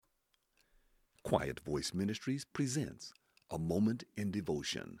Quiet Voice Ministries presents A Moment in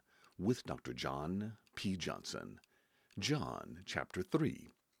Devotion with Dr. John P. Johnson. John chapter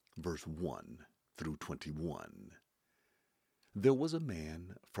 3, verse 1 through 21. There was a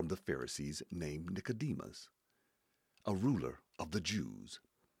man from the Pharisees named Nicodemus, a ruler of the Jews.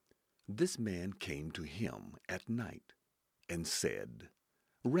 This man came to him at night and said,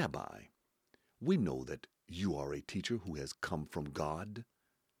 Rabbi, we know that you are a teacher who has come from God,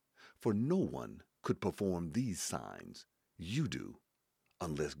 for no one could perform these signs you do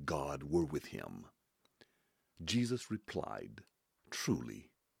unless God were with him. Jesus replied, Truly,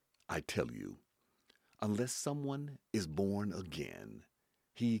 I tell you, unless someone is born again,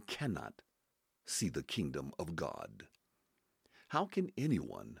 he cannot see the kingdom of God. How can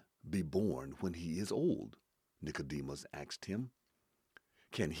anyone be born when he is old? Nicodemus asked him.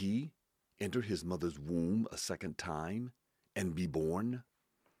 Can he enter his mother's womb a second time and be born?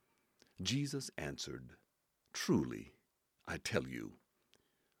 Jesus answered, Truly, I tell you,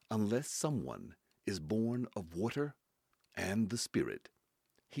 unless someone is born of water and the Spirit,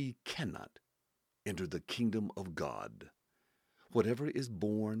 he cannot enter the kingdom of God. Whatever is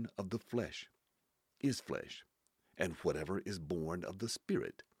born of the flesh is flesh, and whatever is born of the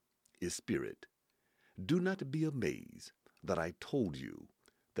Spirit is spirit. Do not be amazed that I told you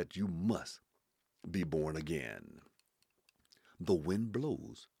that you must be born again. The wind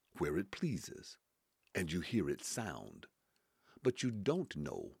blows where it pleases, and you hear its sound, but you don't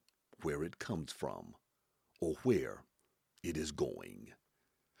know where it comes from or where it is going.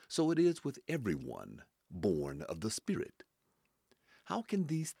 So it is with everyone born of the Spirit. How can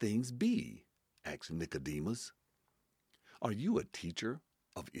these things be? Asked Nicodemus. Are you a teacher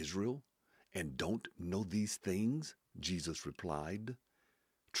of Israel and don't know these things? Jesus replied.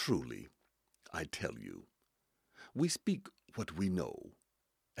 Truly, I tell you, we speak what we know,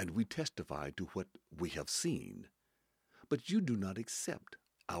 and we testify to what we have seen, but you do not accept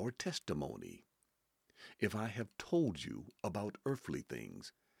our testimony. If I have told you about earthly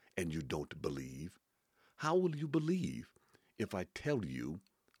things and you don't believe, how will you believe if I tell you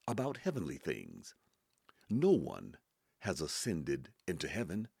about heavenly things? No one has ascended into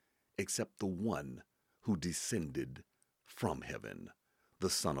heaven except the one who descended from heaven, the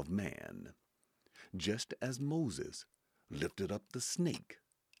Son of Man. Just as Moses lifted up the snake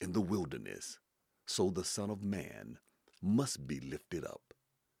in the wilderness, so the Son of Man must be lifted up,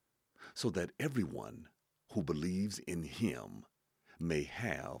 so that everyone who believes in him may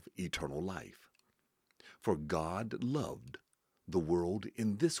have eternal life. For God loved the world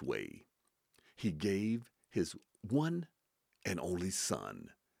in this way. He gave his one and only Son,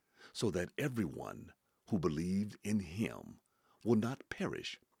 so that everyone who believed in him will not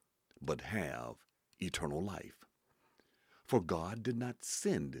perish, but have eternal life. For God did not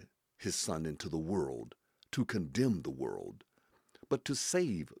send his Son into the world to condemn the world, but to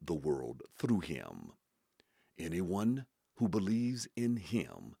save the world through him. Anyone who believes in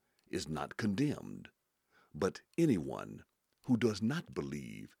him is not condemned, but anyone who does not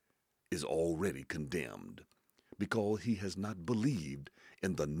believe is already condemned, because he has not believed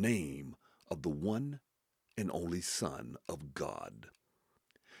in the name of the one and only Son of God.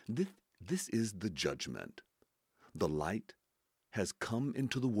 This is the judgment. The light has come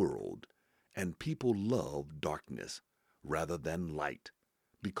into the world, and people love darkness rather than light,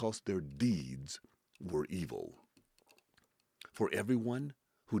 because their deeds were evil. For everyone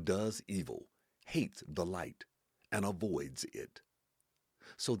who does evil hates the light and avoids it,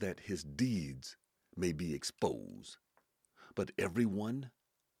 so that his deeds may be exposed. But everyone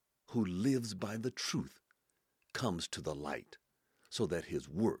who lives by the truth comes to the light, so that his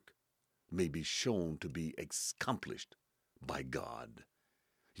work may be shown to be accomplished by God.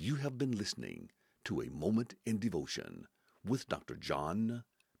 You have been listening to A Moment in Devotion with Dr. John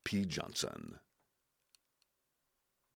P. Johnson.